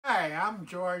I'm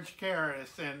George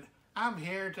Karras, and I'm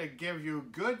here to give you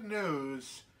good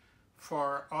news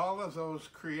for all of those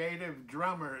creative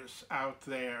drummers out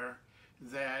there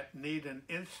that need an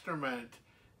instrument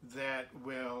that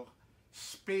will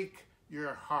speak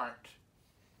your heart.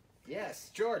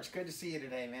 Yes, George, good to see you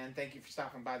today, man. Thank you for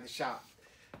stopping by the shop.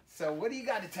 So what do you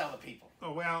got to tell the people?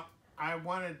 Well, I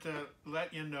wanted to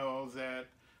let you know that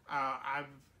I've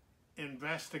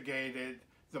investigated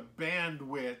the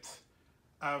bandwidth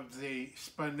of the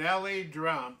Spinelli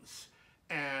Drums,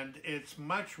 and it's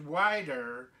much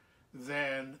wider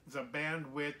than the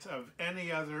bandwidth of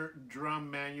any other drum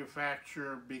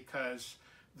manufacturer because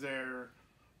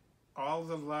all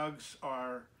the lugs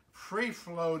are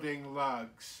free-floating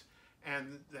lugs,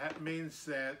 and that means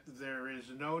that there is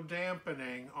no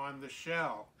dampening on the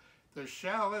shell. The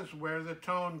shell is where the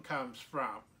tone comes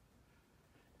from,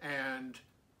 and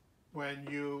when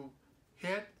you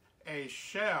hit a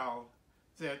shell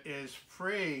that is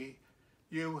free,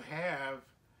 you have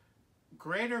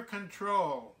greater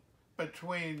control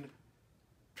between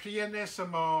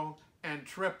pianissimo and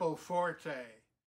triple forte.